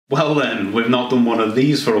Well then, we've not done one of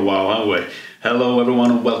these for a while, have we? Hello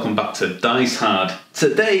everyone and welcome back to Dice Hard.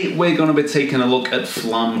 Today we're going to be taking a look at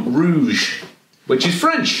Flamme Rouge, which is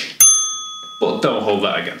French, but don't hold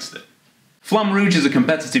that against it. Flamme Rouge is a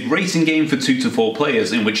competitive racing game for 2 to 4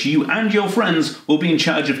 players in which you and your friends will be in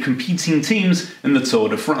charge of competing teams in the Tour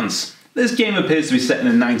de France. This game appears to be set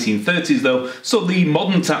in the 1930s though, so the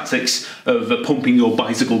modern tactics of pumping your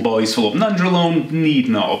bicycle boys full of nandrolone need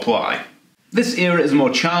not apply. This era is more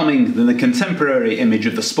charming than the contemporary image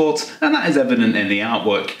of the sport, and that is evident in the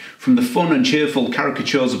artwork. From the fun and cheerful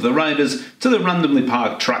caricatures of the riders, to the randomly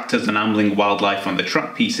parked tractors and ambling wildlife on the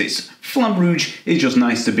track pieces, Flamme Rouge is just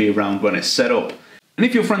nice to be around when it's set up. And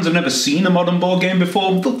if your friends have never seen a modern board game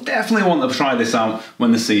before, they'll definitely want to try this out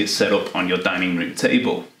when they see it set up on your dining room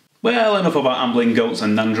table. Well, enough about ambling goats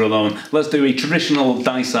and nandrolone. Let's do a traditional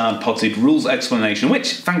Dice Hard potted rules explanation,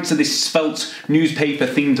 which, thanks to this svelte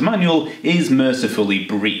newspaper-themed manual, is mercifully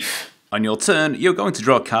brief. On your turn, you're going to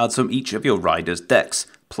draw cards from each of your riders' decks,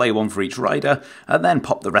 play one for each rider, and then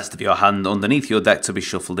pop the rest of your hand underneath your deck to be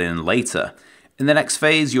shuffled in later. In the next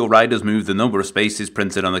phase, your riders move the number of spaces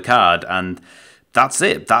printed on the card, and that's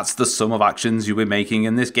it. That's the sum of actions you'll be making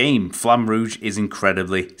in this game. Flamme Rouge is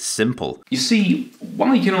incredibly simple. You see,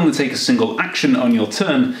 while you can only take a single action on your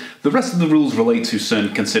turn, the rest of the rules relate to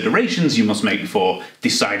certain considerations you must make before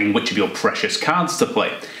deciding which of your precious cards to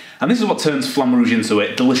play. And this is what turns Flamme Rouge into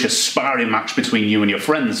a delicious sparring match between you and your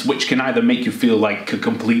friends, which can either make you feel like a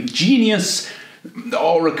complete genius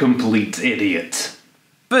or a complete idiot.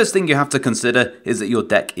 First thing you have to consider is that your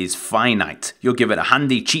deck is finite. You'll give it a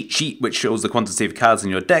handy cheat sheet which shows the quantity of cards in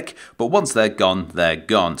your deck, but once they're gone, they're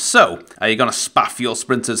gone. So, are you going to spaff your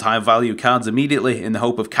sprinters' high value cards immediately in the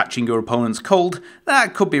hope of catching your opponents cold?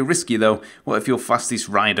 That could be risky though. What if your fastest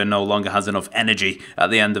rider no longer has enough energy at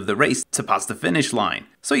the end of the race to pass the finish line?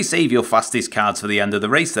 So you save your fastest cards for the end of the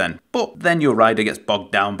race then. But then your rider gets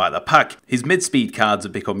bogged down by the pack, his mid-speed cards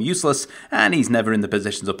have become useless, and he's never in the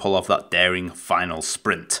position to pull off that daring final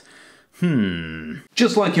sprint.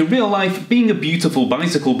 Just like in real life, being a beautiful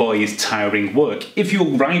bicycle boy is tiring work. If your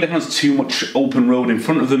rider has too much open road in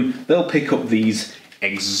front of them, they'll pick up these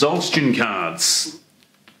exhaustion cards.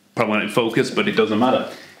 Probably not in focus, but it doesn't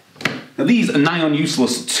matter. Now these nigh on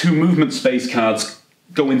useless 2 movement space cards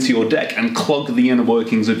go into your deck and clog the inner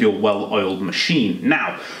workings of your well-oiled machine.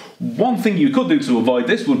 Now, one thing you could do to avoid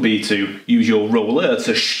this would be to use your roller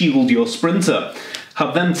to shield your sprinter.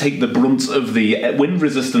 Have them take the brunt of the wind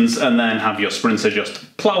resistance and then have your sprinter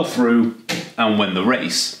just plough through and win the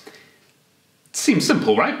race. Seems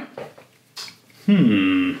simple, right?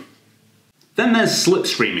 Then there's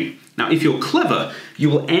slipstreaming. Now, if you're clever, you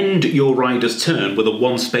will end your rider's turn with a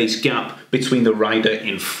 1 space gap between the rider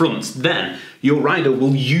in front. Then, your rider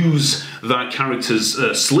will use that character's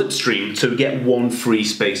slipstream to get 1 free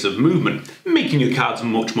space of movement, making your cards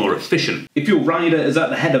much more efficient. If your rider is at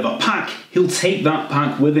the head of a pack, he'll take that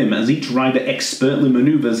pack with him as each rider expertly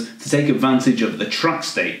maneuvers to take advantage of the track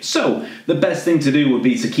state. So, the best thing to do would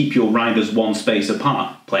be to keep your riders 1 space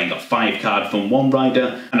apart. Playing a 5 card from one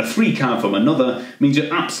rider and a 3 card from another means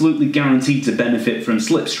you're absolutely guaranteed to benefit from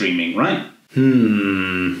slipstreaming, right?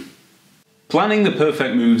 Planning the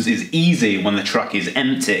perfect moves is easy when the track is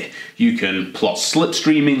empty. You can plot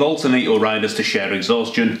slipstreaming, alternate your riders to share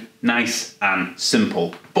exhaustion. Nice and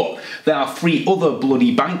simple. But there are 3 other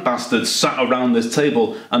bloody bank bastards sat around this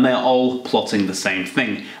table and they're all plotting the same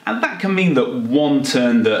thing. And that can mean that one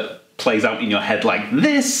turn that plays out in your head like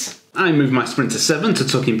this, I move my sprinter 7 to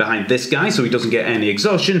tuck in behind this guy so he doesn't get any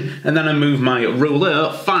exhaustion, and then I move my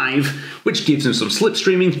roller 5, which gives him some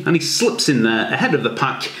slipstreaming, and he slips in there ahead of the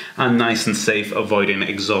pack and nice and safe, avoiding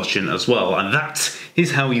exhaustion as well. And that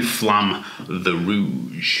is how you flamme the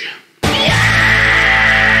rouge.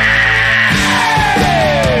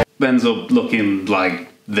 Ends up looking like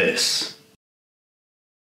this.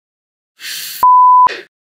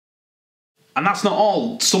 And that's not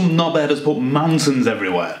all. Some knobhead has put mountains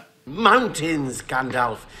everywhere. Mountains,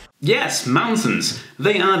 Gandalf. Yes, mountains.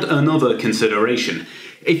 They add another consideration.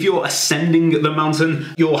 If you're ascending the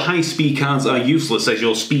mountain, your high speed cards are useless as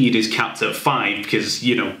your speed is capped at 5 because,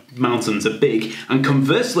 you know, mountains are big. And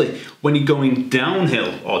conversely, when you're going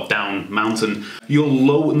downhill or down mountain, your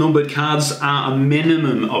low numbered cards are a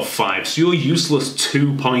minimum of 5. So your useless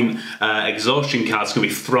 2-point exhaustion cards can be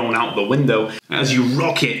thrown out the window as you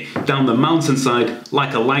rocket down the mountainside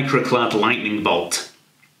like a lycra-clad lightning bolt.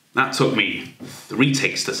 That took me 3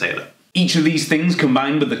 takes to say that. Each of these things,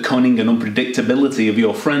 combined with the cunning and unpredictability of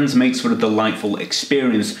your friends, makes for a delightful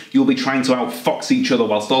experience. You'll be trying to outfox each other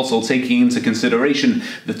whilst also taking into consideration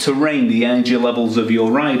the terrain, the energy levels of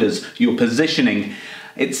your riders, your positioning.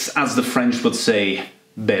 It's, as the French would say,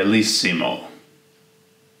 Bellissimo.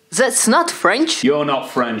 That's not French. You're not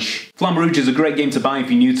French. Flamme Rouge is a great game to buy if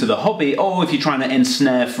you're new to the hobby or if you're trying to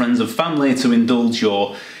ensnare friends and family to indulge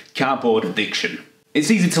your cardboard addiction. It's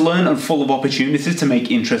easy to learn and full of opportunities to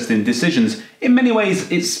make interesting decisions. In many ways,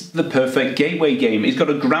 it's the perfect gateway game. It's got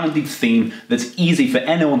a grounded theme that's easy for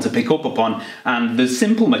anyone to pick up upon, and there's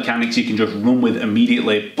simple mechanics you can just run with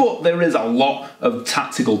immediately, but there is a lot of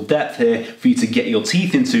tactical depth here for you to get your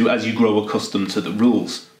teeth into as you grow accustomed to the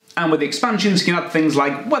rules. And with expansions, you can add things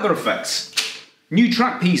like weather effects, new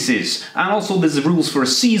track pieces, and also there's the rules for a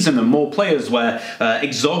season and more players where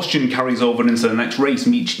exhaustion carries over into the next race,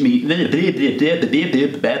 making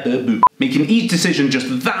each decision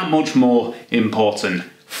just that much more important.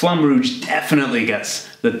 Flamme Rouge definitely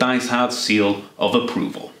gets the Dice Hard seal of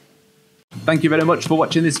approval. Thank you very much for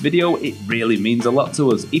watching this video, it really means a lot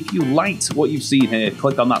to us. If you liked what you've seen here,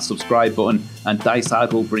 click on that subscribe button and Dice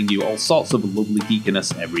Hard will bring you all sorts of lovely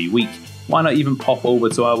geekiness every week. Why not even pop over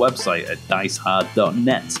to our website at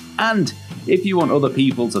dicehard.net? And if you want other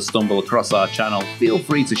people to stumble across our channel, feel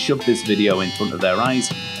free to shove this video in front of their eyes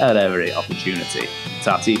at every opportunity.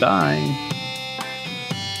 Tatty bye!